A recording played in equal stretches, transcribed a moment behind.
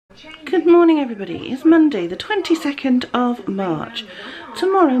Good morning everybody, it's Monday the 22nd of March.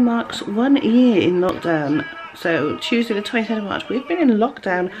 Tomorrow marks 1 year in lockdown, so Tuesday the 22nd of March. We've been in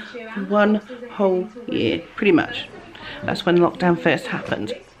lockdown for 1 whole year, pretty much. That's when lockdown first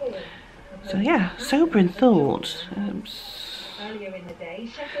happened. So yeah, sobering thoughts.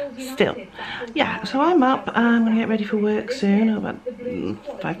 Still, yeah, so I'm up, I'm going to get ready for work soon, about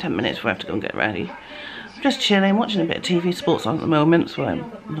 5-10 minutes before I have to go and get ready. Just chilling, watching a bit of TV, sports on at the moment, so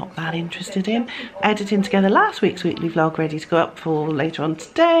I'm not that interested in. Editing together last week's weekly vlog, ready to go up for later on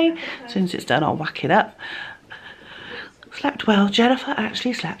today. As soon as it's done, I'll whack it up. Slept well. Jennifer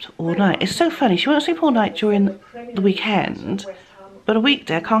actually slept all night. It's so funny, she won't sleep all night during the weekend, but a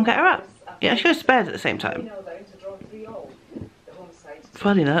weekday I can't get her up. Yeah, she goes to bed at the same time.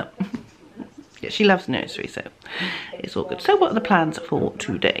 Funny that. Yeah, she loves nursery, so it's all good. So what are the plans for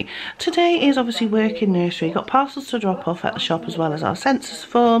today? Today is obviously work in nursery. Got parcels to drop off at the shop as well as our census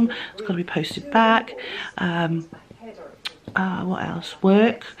form. It's got to be posted back. What else?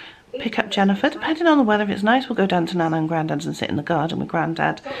 Work. Pick up Jennifer. Depending on the weather, if it's nice, we'll go down to Nana and Grandad's and sit in the garden with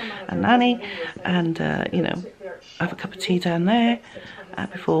Grandad and Nanny. And, you know, have a cup of tea down there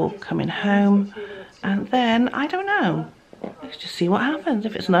before coming home. And then, I don't know. Let's just see what happens.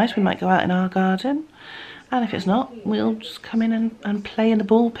 If it's nice, we might go out in our garden, and if it's not, we'll just come in and play in the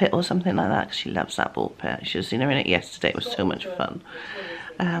ball pit or something like that, because she loves that ball pit. You should have seen her in it yesterday. It was so much fun.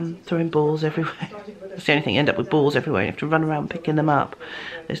 Throwing balls everywhere. That's the only thing, you end up with balls everywhere. You have to run around picking them up.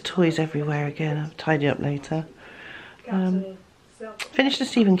 There's toys everywhere again. I'll tidy up later. Finished the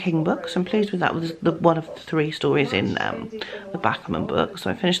Stephen King book, so I'm pleased with that. Was the one of the 3 stories in the Backerman book.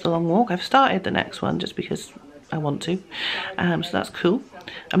 So I finished The Long Walk. I've started the next one just because I want to, so that's cool.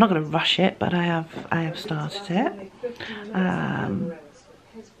 I'm not going to rush it, but I have started it.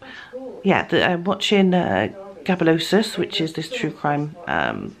 Yeah, I'm watching Gabelosis, which is this true crime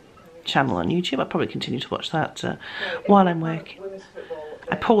channel on YouTube. I'll probably continue to watch that while I'm working.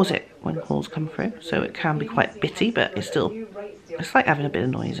 I pause it when calls come through, so it can be quite bitty, but it's like having a bit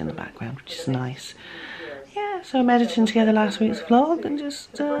of noise in the background, which is nice. Yeah, so I'm editing together last week's vlog and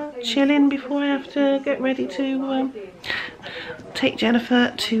just chilling before I have to get ready to take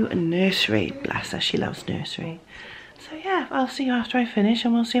Jennifer to a nursery. Bless her, she loves nursery. So yeah, I'll see you after I finish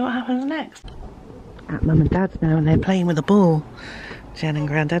and we'll see what happens next. At Mum and Dad's now and they're playing with a ball. Jen and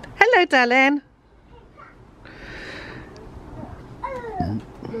Grandad. Hello, darling.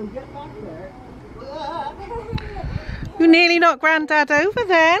 You nearly knocked Grandad over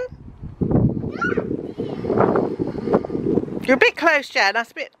then. You're a bit close, Jen.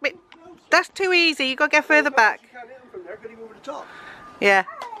 That's a bit. That's too easy. You got to get further back. Yeah.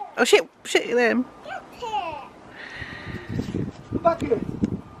 Oh shit! Shit them. Come back here.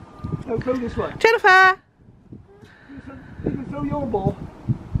 No, go this way. Jennifer. You can throw your ball.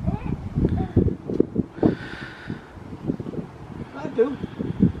 I do.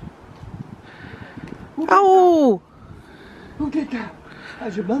 Oh. Who did that?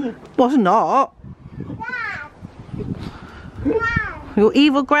 That's your mother. Was not. Your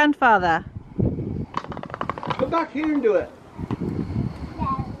evil grandfather. Come back here and do it.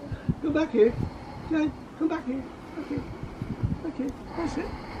 Come back here. No, come back here. Back here. Back here. That's it.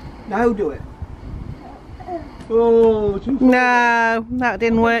 Now do it. Oh, too far. No, that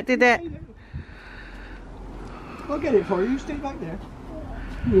didn't work, did it? I'll get it for you. You stay back there.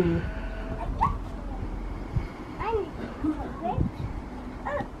 Yeah.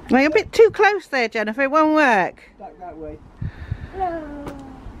 No, you're a bit too close there, Jennifer. It won't work. Back that way.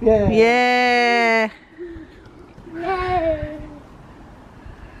 Yeah. Yeah.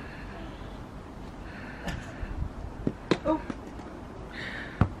 Oh.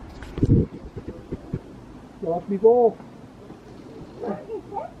 Lost me ball. That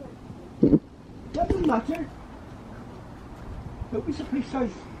doesn't matter. Don't be so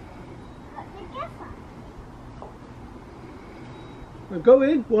precise. Now go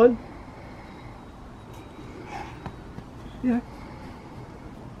in, 1. Yeah.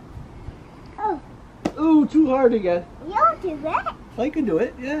 Oh, too hard again. You'll do it. I can do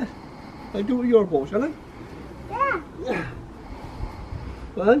it, yeah. I'll do it with your ball, shall I? Yeah.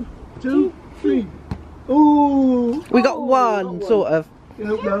 1, 2, 3. Oh! We got one, sort of.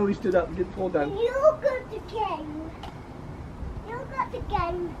 No, he stood up and didn't fall down. You got the game. You got the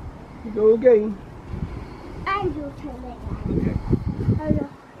game. You go again. And you'll turn it. Okay.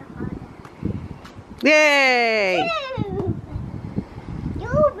 Yay!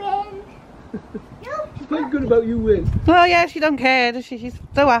 You win. She's pretty good about you win. Oh yeah, she don't care, does she? She's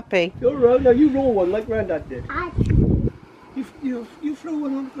so happy. You're right. Now you roll one like Grandad did. You throw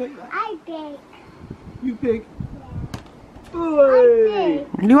one on the plate. I big. You big. Oi.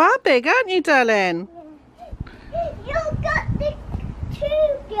 You are big, aren't you, darling? You got the 2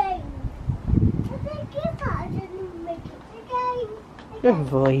 games. I think you didn't make it the game. Your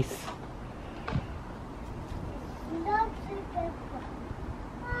voice. Not the game.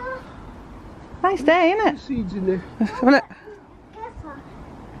 Nice day, isn't it? Seeds in there. Let's have a look. Guess what?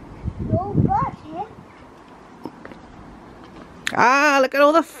 You got it. Ah, look at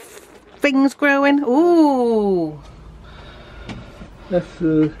all the things growing. Ooh. That's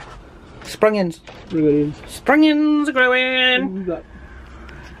Sprungins. brilliant. Sprungins are growing. That.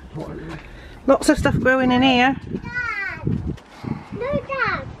 Lots of stuff growing in here. Dad. No,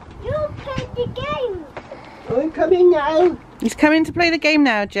 Dad. You played the game. I'm coming now. He's coming to play the game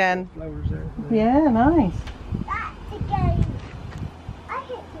now, Jen. Flowers there. Yeah, nice. That's the game. I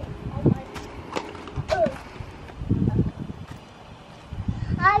hit it.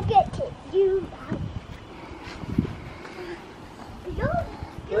 I get it. You.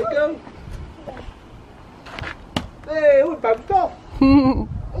 There you go. Hey, we bounced off. You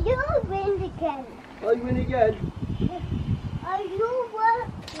win again. I win again. Are you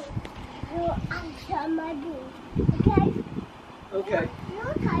working? You answer my ball. Okay? Okay. You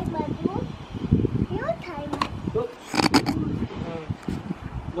tie my ball. You tie my ball.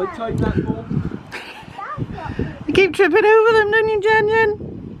 Look. I tied that ball. That's not good. You keep tripping over them, don't you, Jen?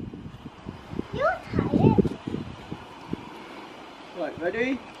 You tie it. Right,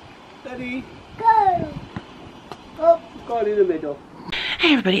 ready? Steady. Go. Up. Got in the middle.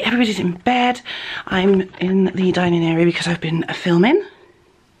 Hey everybody, everybody's in bed. I'm in the dining area because I've been filming.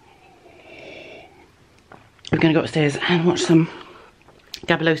 We're going to go upstairs and watch some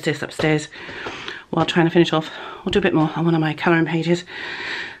Gabalosis upstairs while trying to finish off. I'll do a bit more on one of my colouring pages.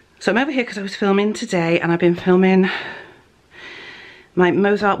 So I'm over here because I was filming today and I've been filming my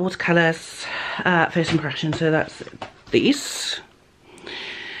Mozart watercolours first impression. So that's these.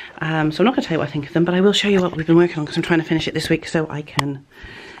 So I'm not going to tell you what I think of them, but I will show you what we've been working on because I'm trying to finish it this week so I can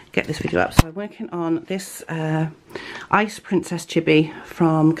get this video up. So I'm working on this Ice Princess Chibi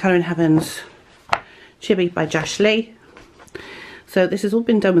from Colouring Heaven's Chibi by Josh Lee. So this has all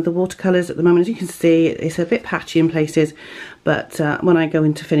been done with the watercolours at the moment. As you can see, it's a bit patchy in places, but when I go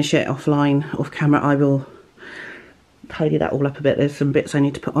in to finish it offline, off camera, I will tidy that all up a bit. There's some bits I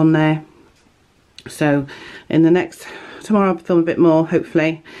need to put on there. So in the next, tomorrow I'll film a bit more,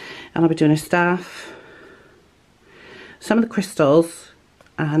 hopefully, and I'll be doing a staff, some of the crystals,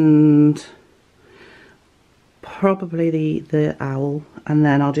 and probably the owl, and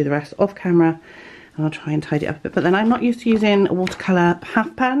then I'll do the rest off camera and I'll try and tidy it up a bit. But then I'm not used to using watercolour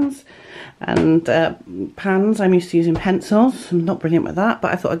half pans and pans. I'm used to using pencils. I'm not brilliant with that,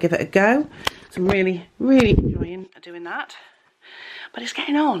 but I thought I'd give it a go. So I'm really, really enjoying doing that. But it's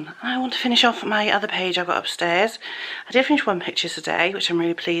getting on. I want to finish off my other page I've got upstairs. I did finish one picture today, which I'm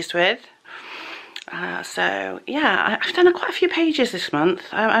really pleased with. So yeah, I've done quite a few pages this month.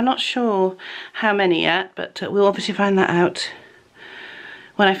 I'm not sure how many yet, but we'll obviously find that out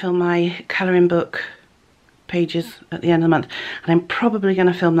when I film my colouring book pages at the end of the month. And I'm probably going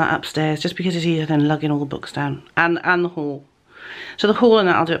to film that upstairs just because it's easier than lugging all the books down, and the haul. So the haul and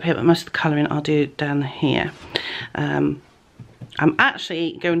that I'll do up here, but most of the colouring I'll do down here. I'm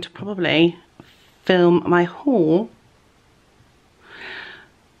actually going to probably film my haul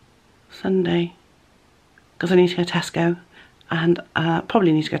Sunday because I need to go to Tesco, and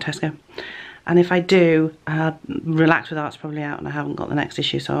probably need to go to Tesco. And if I do, Relax with Art's probably out and I haven't got the next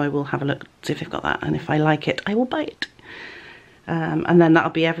issue, so I will have a look, see if they've got that, and if I like it, I will buy it. And then that'll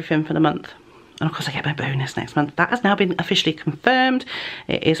be everything for the month. And of course I get my bonus next month. That has now been officially confirmed.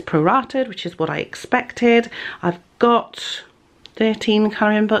 It is prorated, which is what I expected. I've got 13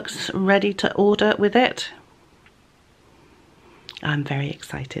 colouring books ready to order with it. I'm very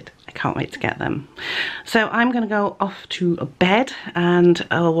excited. I can't wait to get them. So I'm going to go off to bed and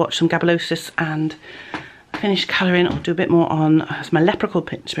I'll watch some Gabalosis and finish colouring. I'll do a bit more on my Leprechaun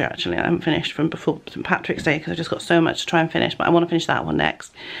picture actually. I haven't finished from before St. Patrick's Day because I've just got so much to try and finish, but I want to finish that one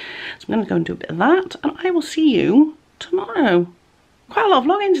next. So I'm going to go and do a bit of that and I will see you tomorrow. Quite a lot of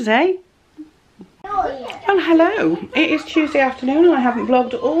vlogging today. Well, hello. It is Tuesday afternoon and I haven't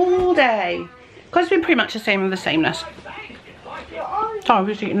vlogged all day because it's been pretty much the same of the sameness. So I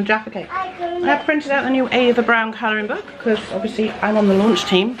was eating a Jaffa cake. I have printed out the new Ava Brown colouring book because obviously I'm on the launch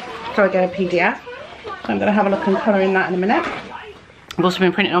team, so I get a PDF. So I'm going to have a look and colour in that in a minute. I've also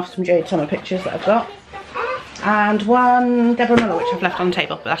been printing off some Jade Summer pictures that I've got. And one Deborah Muller, which I've left on the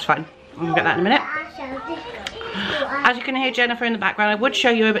table, but that's fine. I'll get that in a minute. As you can hear Jennifer in the background, I would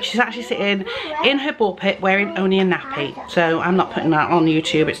show you her, but she's actually sitting in her ball pit wearing only a nappy. So I'm not putting that on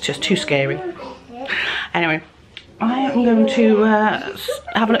YouTube, it's just too scary. Anyway, I am going to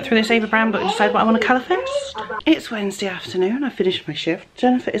have a look through this Ava Brown book and decide what I want to colour first. It's Wednesday afternoon, I finished my shift.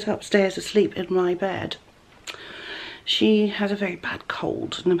 Jennifer is upstairs asleep in my bed. She has a very bad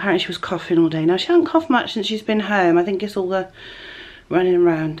cold and apparently she was coughing all day. Now she hasn't coughed much since she's been home. I think it's all the running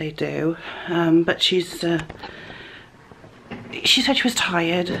around they do. But she said she was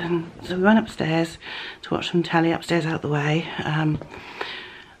tired, and so we went upstairs to watch some telly upstairs out the way.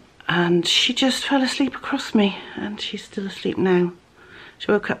 And she just fell asleep across me, and she's still asleep now.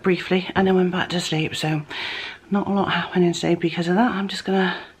 She woke up briefly and then went back to sleep, so not a lot happening today because of that. I'm just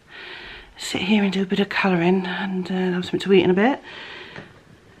gonna sit here and do a bit of colouring and have something to eat in a bit.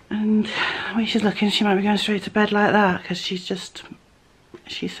 And the way she's looking, she might be going straight to bed like that because she's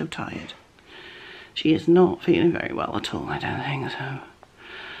so tired. She is not feeling very well at all, I don't think, so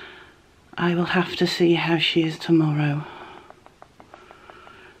I will have to see how she is tomorrow.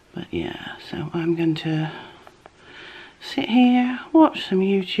 But yeah, so I'm going to sit here, watch some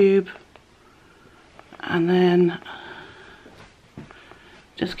YouTube, and then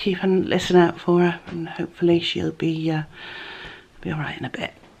just keep and listen out for her, and hopefully she'll be alright in a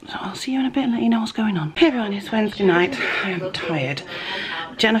bit. So I'll see you in a bit and let you know what's going on. Hey everyone, it's Wednesday night. I am tired.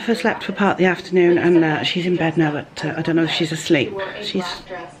 Jennifer slept for part of the afternoon and she's in bed now, but I don't know if she's asleep. She's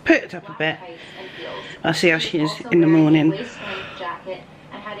perked up a bit. I'll see how she is in the morning.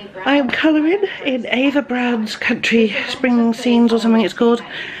 I am colouring in Ava Brown's Country Spring Scenes or something it's called,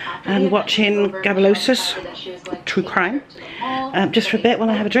 and watching Gabelosis, True Crime, just for a bit while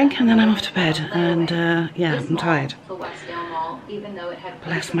I have a drink, and then I'm off to bed. And yeah, I'm tired.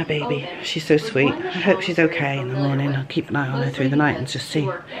 Bless my baby, she's so sweet. I hope she's okay in the morning. I'll keep an eye on her through the night and just see.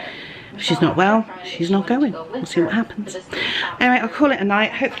 If she's not well, she's not going. We'll see what happens. Anyway, I'll call it a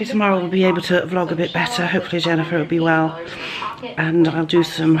night. Hopefully tomorrow we'll be able to vlog a bit better. Hopefully Jennifer will be well. And I'll do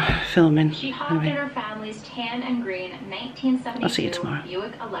some filming. Anyway. I'll see you tomorrow.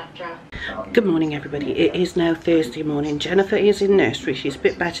 Good morning everybody. It is now Thursday morning. Jennifer is in nursery. She's a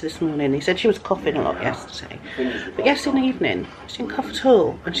bit better this morning. They said she was coughing a lot yesterday. But yesterday evening, she didn't cough at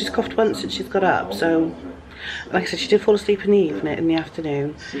all. And she's coughed once since she's got up. So like I said, she did fall asleep in the evening, in the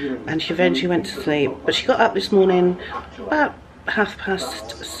afternoon, and she eventually went to sleep. But she got up this morning about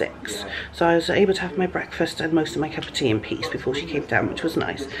 6:30, so I was able to have my breakfast and most of my cup of tea in peace before she came down, which was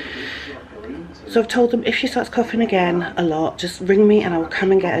nice. So I've told them if she starts coughing again a lot, just ring me and I will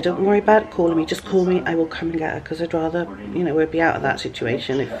come and get her. Don't worry about calling me, just call me, I will come and get her, because I'd rather, you know, we'd be out of that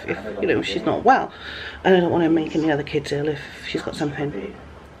situation if you know, she's not well. And I don't want to make any other kids ill if she's got something,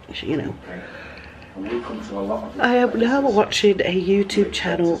 you know. I am now watching a YouTube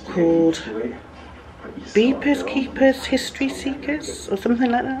channel called Beepers Keepers History Seekers or something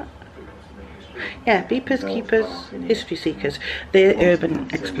like that. Yeah, Beepers Keepers History Seekers. They're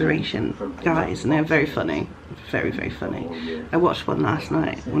urban exploration guys and they're very funny. Very, very funny. I watched one last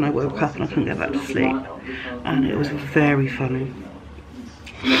night when I woke up and I couldn't get back to sleep. And it was very funny.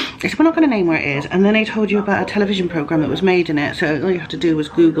 So we're not going to name where it is, and then I told you about a television program that was made in it, so all you have to do was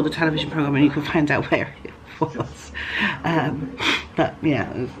Google the television program and you can find out where it was. But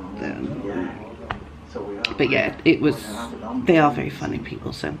yeah, it was, they are very funny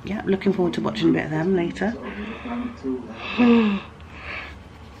people, so yeah, looking forward to watching a bit of them later.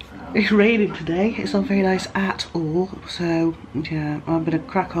 It's raining today, it's not very nice at all, so yeah, I'm going to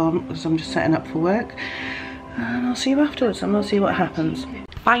crack on because I'm just setting up for work, and I'll see you afterwards and we'll see what happens.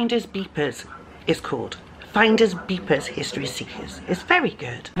 Finders Beepers is called. Finders Beepers History Seekers. It's very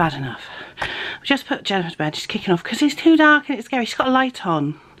good. I've had enough. I've just put Jennifer to bed. She's kicking off because it's too dark and it's scary. She's got a light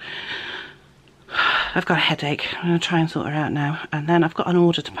on. I've got a headache. I'm going to try and sort her out now. And then I've got an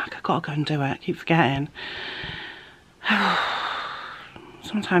order to pack. I've got to go and do it. I keep forgetting.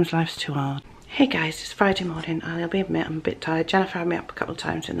 Sometimes life's too hard. Hey guys, it's Friday morning. I'll be admit I'm a bit tired. Jennifer had me up a couple of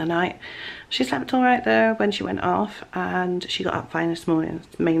times in the night. She slept all right though when she went off, and she got up fine this morning.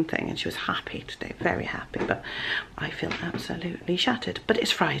 It's the main thing, and she was happy today, very happy. But I feel absolutely shattered. But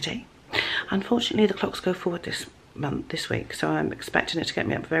it's Friday. Unfortunately, the clocks go forward this week, so I'm expecting it to get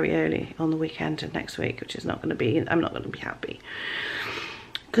me up very early on the weekend of next week, which is not going to be. I'm not going to be happy.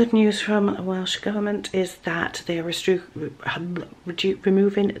 Good news from the Welsh Government is that they are removing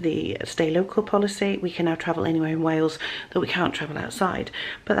the stay local policy. We can now travel anywhere in Wales, though we can't travel outside.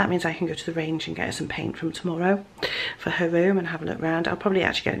 But that means I can go to the range and get her some paint from tomorrow for her room and have a look around. I'll probably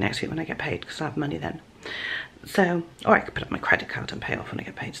actually get it next week when I get paid because I'll have money then. So, or I could put up my credit card and pay off when I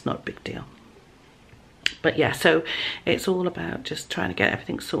get paid. It's not a big deal. But yeah, so it's all about just trying to get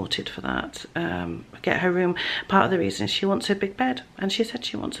everything sorted for that. Get her room. Part of the reason is she wants her big bed, and she said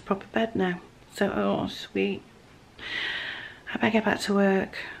she wants a proper bed now. So, oh sweet. I better get back to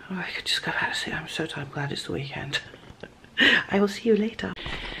work. Oh, I could just go back to sleep. I'm so tired. I'm glad it's the weekend. I will see you later.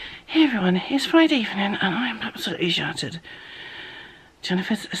 Hey everyone, it's Friday evening and I'm absolutely shattered.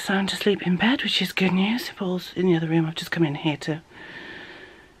 Jennifer's sound asleep in bed, which is good news. Paul's in the other room. I've just come in here to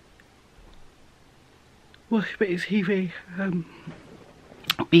watch a bit of TV.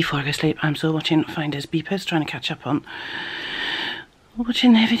 Before I go to sleep, I'm still watching Finders Beepers, trying to catch up on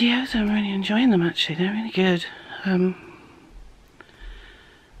watching their videos. I'm really enjoying them actually. They're really good.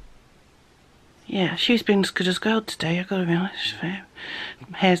 Yeah, she's been as good as gold today, I've got to be honest.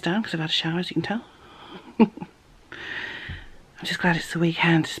 Hair's down because I've had a shower, as you can tell. I'm just glad it's the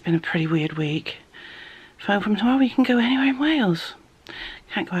weekend. It's been a pretty weird week. So from tomorrow we can go anywhere in Wales.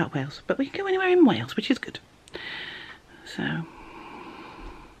 Can't go out of Wales, but we can go anywhere in Wales, which is good. So,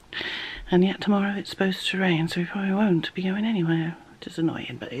 and yet tomorrow it's supposed to rain, so we probably won't be going anywhere. Which is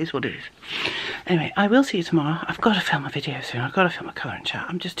annoying, but it is what it is. Anyway, I will see you tomorrow. I've got to film a video soon. I've got to film a colour and chat.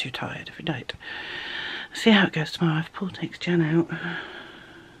 I'm just too tired every night. See how it goes tomorrow. If Paul takes Jen out,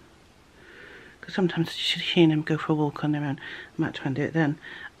 because sometimes she and him go for a walk on their own. I might try and do it then.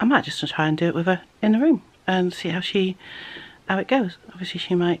 I might just try and do it with her in the room and see how it goes. Obviously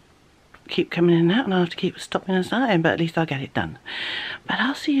she might keep coming in and out and I'll have to keep stopping and starting, but at least I'll get it done. But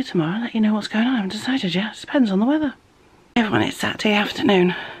I'll see you tomorrow and let you know what's going on. I haven't decided yet. It depends on the weather. Everyone, it's Saturday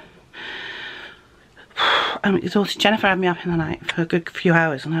afternoon. I'm exhausted. Jennifer had me up in the night for a good few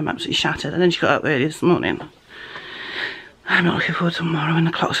hours and I'm absolutely shattered, and then she got up early this morning. I'm not looking forward to tomorrow when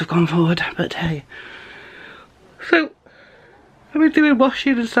the clocks have gone forward, but hey. So, I've been doing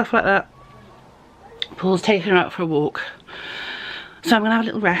washing and stuff like that. Paul's taking her out for a walk. So I'm going to have a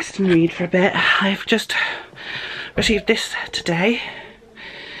little rest and read for a bit. I've just received this today,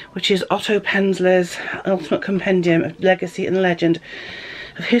 which is Otto Penzler's Ultimate Compendium of Legacy and Legend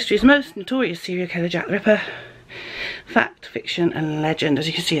of history's most notorious serial killer, Jack the Ripper. Fact, fiction and legend. As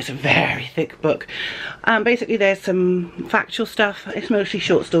you can see, it's a very thick book. Basically there's some factual stuff. It's mostly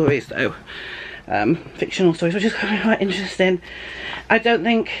short stories though. Fictional stories, which is quite interesting. I don't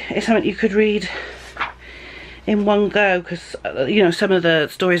think it's something you could read in one go because you know, some of the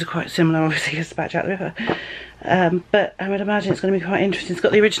stories are quite similar obviously because it's about Jack the Ripper. But I would imagine it's going to be quite interesting. It's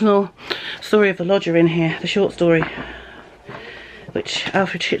got the original story of the lodger in here, the short story, which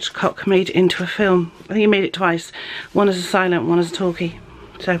Alfred Hitchcock made into a film. I think he made it twice, one as a silent, one as a talkie.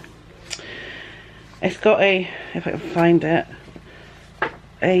 So it's got a, if I can find it,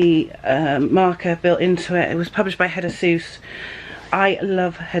 a marker built into it. It was published by Hedda Seuss. I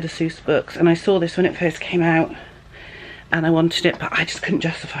love Hedda Seuss books and I saw this when it first came out and I wanted it, but I just couldn't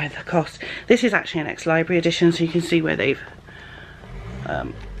justify the cost. This is actually an ex-library edition, so you can see where they've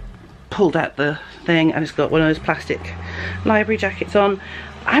pulled out the thing, and it's got one of those plastic library jackets on.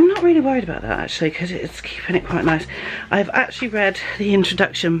 I'm not really worried about that actually because it's keeping it quite nice. I've actually read the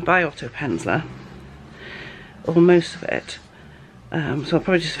introduction by Otto Penzler, or most of it. So I'll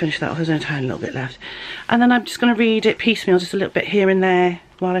probably just finish that off. There's only a tiny little bit left. And then I'm just going to read it piecemeal, just a little bit here and there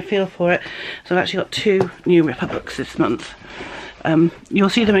while I feel for it. So I've actually got 2 new Ripper books this month. You'll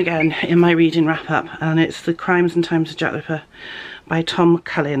see them again in my reading wrap up, and it's The Crimes and Times of Jack the Ripper by Tom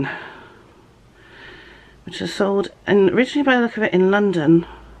Cullen, which was sold, and originally by the look of it, in London,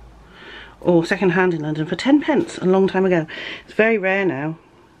 or second hand in London, for 10p a long time ago. It's very rare now.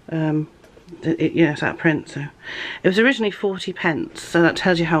 It's out of print, so it was originally 40p, so that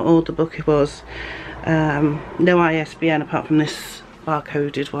tells you how old the book was. No ISBN apart from this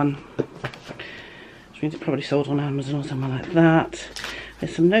barcoded one, which means it probably sold on Amazon or something like that.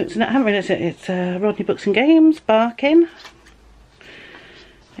 There's some notes in it. I haven't read it. It's Rodney Books and Games, Barking.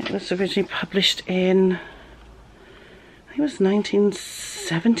 It was originally published in, I think it was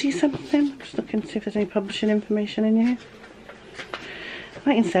 1970 something. Just looking to see if there's any publishing information in here.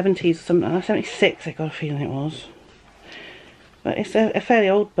 1970s or something like that, 76 I got a feeling it was. But it's a fairly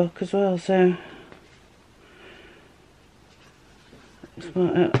old book as well, so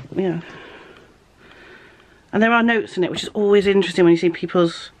yeah. And there are notes in it, which is always interesting when you see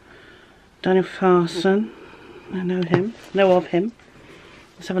people's. Daniel Farson, I know him, know of him.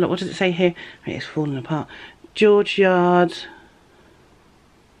 Let's have a look. What does it say here? Right, it's falling apart. George Yard,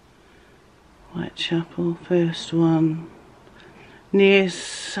 Whitechapel, first one. Near near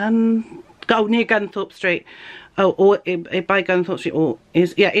Gunthorpe Street. Oh, or by Gunthorpe Street, or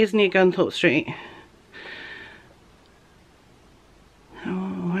is near Gunthorpe Street.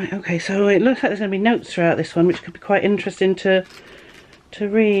 Oh, right, okay, so it looks like there's going to be notes throughout this one, which could be quite interesting to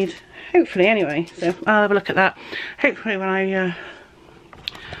read. Hopefully, anyway. So I'll have a look at that. Hopefully, when I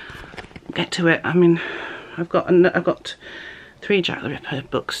get to it. I mean, I've got 3 Jack the Ripper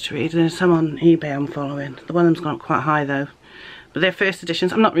books to read. There's some on eBay I'm following. The one of them's gone quite high though. but they're first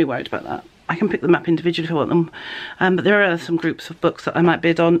editions. I'm not really worried about that. I can pick them up individually if I want them, but there are some groups of books that I might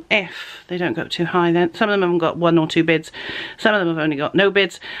bid on if they don't go up too high. Then some of them haven't got 1 or 2 bids, some of them have only got no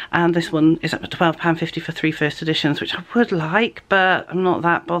bids, and this one is up at £12.50 for 3 first editions, which I would like, but I'm not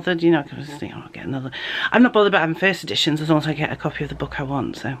that bothered, you know, because I'll get another. I'm not bothered about having first editions as long as I get a copy of the book I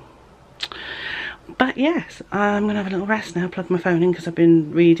want. So, but yes, I'm gonna have a little rest now, plug my phone in because I've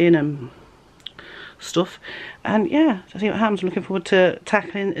been reading and stuff, and yeah, to see what happens. I'm looking forward to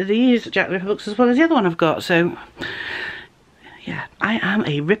tackling these Jack the Ripper books as well as the other one I've got. So yeah, I am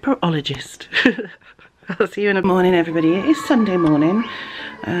a Ripperologist. I'll see you in the morning, everybody. It is Sunday morning.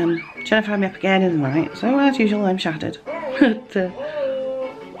 Jennifer had me up again in the night, so as usual I'm shattered. But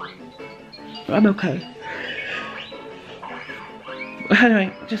I'm okay.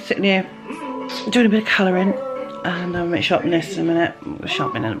 Anyway, just sitting here doing a bit of colouring, and I'll make shopping list in a minute. We'll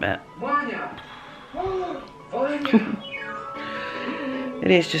shopping in a bit.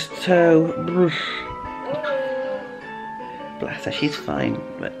 It is just so bless her, she's fine,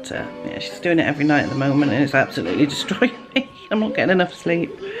 but yeah, she's doing it every night at the moment and it's absolutely destroying me. I'm not getting enough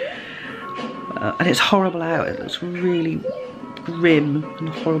sleep, and it's horrible out. It looks really grim and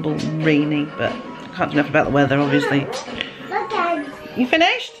horrible and rainy, but I can't do enough about the weather, obviously. You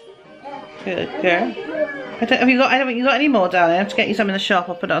finished? Good girl. Have you got any more, darling? I have to get you some in the shop.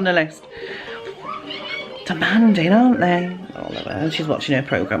 I'll put it on the list. Demanding, aren't they? All of her. She's watching her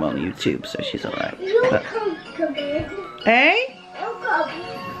programme on YouTube, so she's alright. But... Hey?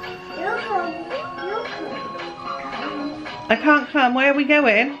 I can't come. Where are we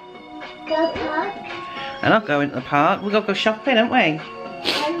going? The park. I'm not going to the park. We've got to go shopping, haven't we?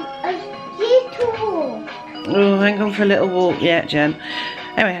 Oh, I ain't going for a little walk yet, Jen.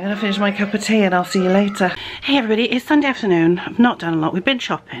 Anyway, I'm going to finish my cup of tea and I'll see you later. Hey everybody, it's Sunday afternoon. I've not done a lot. We've been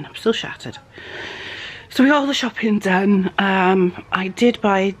shopping. I'm still shattered. So we got all the shopping done. I did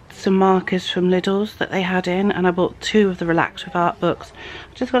buy some markers from Lidl's that they had in, and I bought 2 of the Relax with Art books.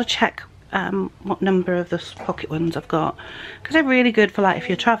 I've just got to check what number of the pocket ones I've got, because they're really good for like if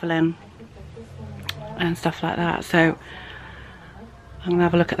you're travelling and stuff like that. So I'm going to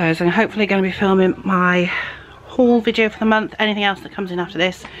have a look at those. I'm hopefully going to be filming my haul video for the month. Anything else that comes in after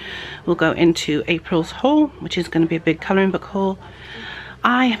this will go into April's haul, which is going to be a big colouring book haul.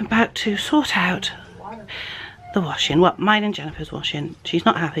 I am about to sort out the washing. Well, mine and Jennifer's washing. She's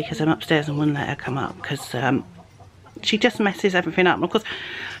not happy because I'm upstairs and wouldn't let her come up because she just messes everything up. And of course,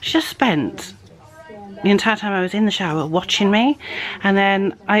 she just spent the entire time I was in the shower watching me, and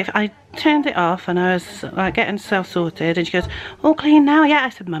then I turned it off and I was like getting myself sorted, and she goes, all clean now? Yeah, I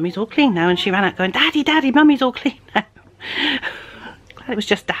said, Mummy's all clean now, and she ran out going, Daddy, Daddy, Mummy's all clean now. Glad it was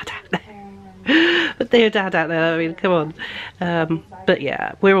just Dad out there. But they're Dad out there, I mean, come on. But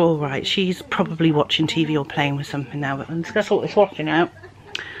yeah, we're all right. She's probably watching TV or playing with something now, but I'm just gonna sort this washing out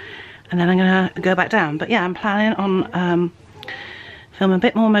and then I'm gonna go back down. But yeah, I'm planning on film a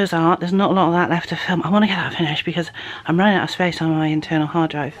bit more Mozart. There's not a lot of that left to film. I want to get that finished because I'm running out of space on my internal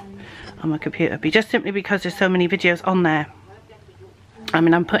hard drive on my computer, but just simply because there's so many videos on there. I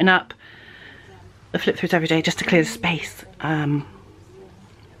mean, I'm putting up the flip throughs every day just to clear the space, to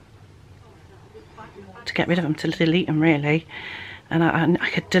get rid of them, to delete them really. And I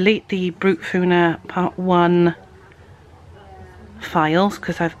could delete the Brutfuna Part 1 files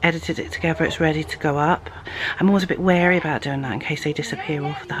because I've edited it together, it's ready to go up. I'm always a bit wary about doing that in case they disappear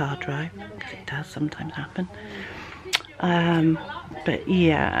off the hard drive, because it does sometimes happen. But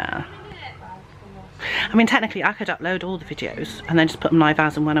yeah, I mean technically I could upload all the videos and then just put them live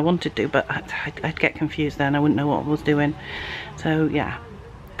as and when I wanted to, but I'd get confused then, I wouldn't know what I was doing. So yeah,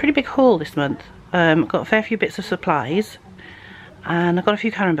 pretty big haul this month. I've got a fair few bits of supplies and I've got a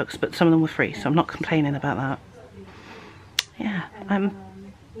few colouring books, but some of them were free, so I'm not complaining about that. Yeah, I'm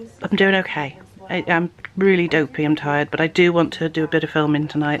doing okay. I'm really dopey, I'm tired, but I do want to do a bit of filming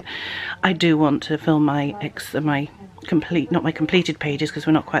tonight. I do want to film my not my completed pages because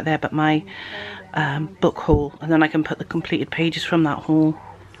we're not quite there, but my book haul, and then I can put the completed pages from that haul,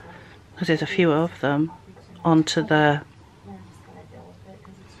 because there's a few of them, onto the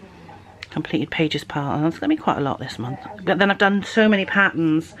completed pages part, and it's going to be quite a lot this month. But then I've done so many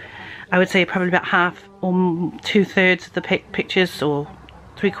patterns, I would say probably about half or 2/3 of the pictures, or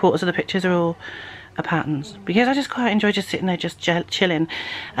 3/4 of the pictures are all patterns, because I just quite enjoy just sitting there just chilling.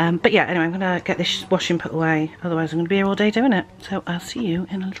 But yeah, anyway, I'm going to get this washing put away, otherwise I'm going to be here all day doing it. So I'll see you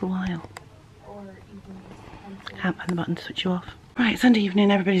in a little while. Can't find the button to switch you off. Right, Sunday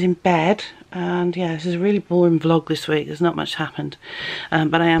evening, everybody's in bed, and yeah, this is a really boring vlog this week. There's not much happened,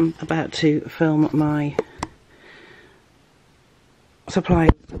 but I am about to film my supply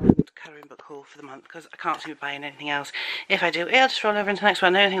and colouring book haul for the month because I can't seem to buy anything else. If I do, it'll just roll over into the next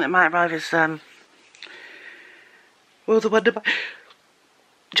one. The only thing that might arrive is well, the Wonder by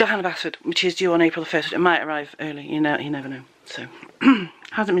Johanna Basford, which is due on April the 1st. It might arrive early, you know, you never know. So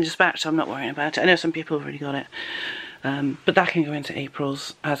hasn't been dispatched, so I'm not worrying about it. I know some people have already got it, but that can go into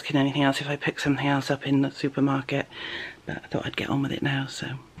April's, as can anything else if I pick something else up in the supermarket. But I thought I'd get on with it now, so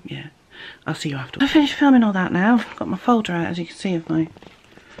yeah. I'll see you afterwards. I finished filming all that now. I've got my folder out, as you can see, of my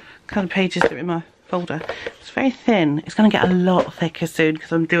kind of pages that are in my folder. It's very thin. It's going to get a lot thicker soon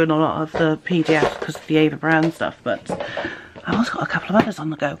because I'm doing a lot of the PDF because of the Ava Brown stuff, but I've also got a couple of others on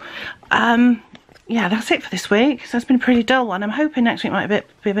the go. Yeah, that's it for this week. So it's been a pretty dull one. I'm hoping next week might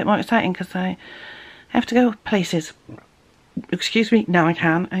be a bit more exciting because I have to go places. Excuse me, now I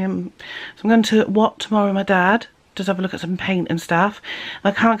can. So I'm going to Watt tomorrow with my dad. Just have a look at some paint and stuff. If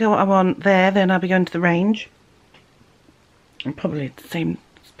I can't get what I want there, then I'll be going to the range. And probably the same,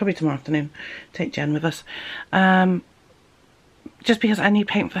 probably tomorrow afternoon. Take Jen with us. Just because I need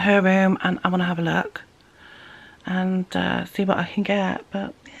paint for her room and I want to have a look. And see what I can get.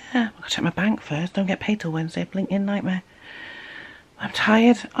 But yeah, I've got to check my bank first. Don't get paid till Wednesday. Blinking nightmare. I'm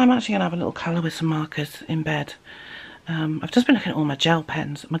tired. I'm actually going to have a little colour with some markers in bed. I've just been looking at all my gel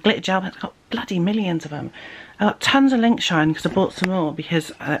pens. My glitter gel pens, I've got bloody millions of them. I got tons of Link Shine because I bought some more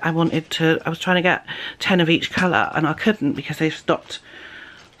because I wanted to, I was trying to get 10 of each colour and I couldn't because they've stopped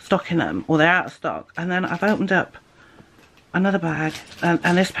stocking them, or they're out of stock. And then I've opened up another bag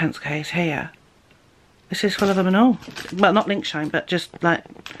and this pencil case here. This is full of them and all. Well, not Link Shine, but just like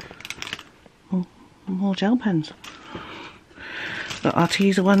more gel pens. Got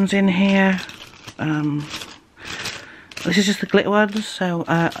Arteza ones in here. This is just the glitter ones, so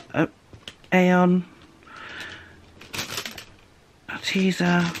Aeon,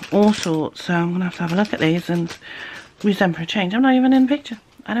 Arteza, all sorts. So I'm going to have a look at these and use them for a change. I'm not even in the picture.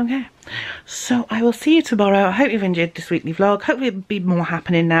 I don't care. So I will see you tomorrow. I hope you've enjoyed this weekly vlog. Hopefully it'll be more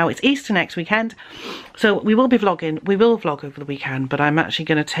happening now. It's Easter next weekend, so we will be vlogging. We will vlog over the weekend, but I'm actually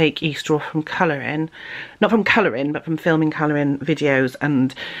going to take Easter off from colouring. Not from colouring, but from filming colouring videos.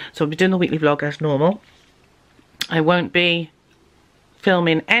 And so I'll be doing the weekly vlog as normal. I won't be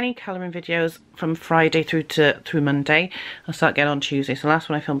filming any colouring videos from Friday through Monday. I'll start again on Tuesday. So the last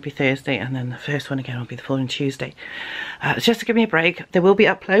one I filmed will be Thursday, and then the first one again will be the following Tuesday. It's just to give me a break. There will be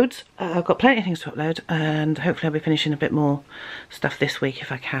uploads. I've got plenty of things to upload, and hopefully I'll be finishing a bit more stuff this week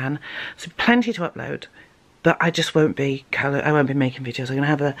if I can. So plenty to upload, but I just won't be I won't be making videos. I'm going to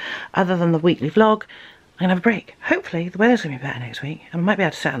have other than the weekly vlog, I'm going to have a break. Hopefully the weather's going to be better next week, and I might be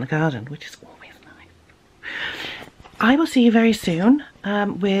able to sit out in the garden, which is always nice. I will see you very soon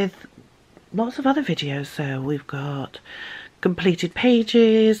with lots of other videos. So we've got completed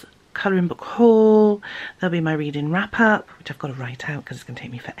pages, colouring book haul, there'll be my reading wrap up, which I've got to write out because it's going to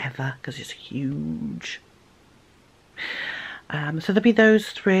take me forever because it's huge. So there'll be those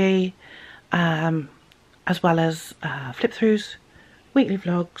three, as well as flip throughs, weekly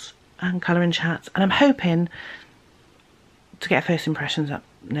vlogs and colouring chats, and I'm hoping to get first impressions up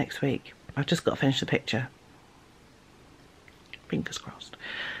next week. I've just got to finish the picture. Fingers crossed.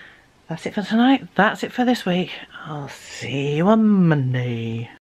 That's it for tonight. That's it for this week. I'll see you on Monday.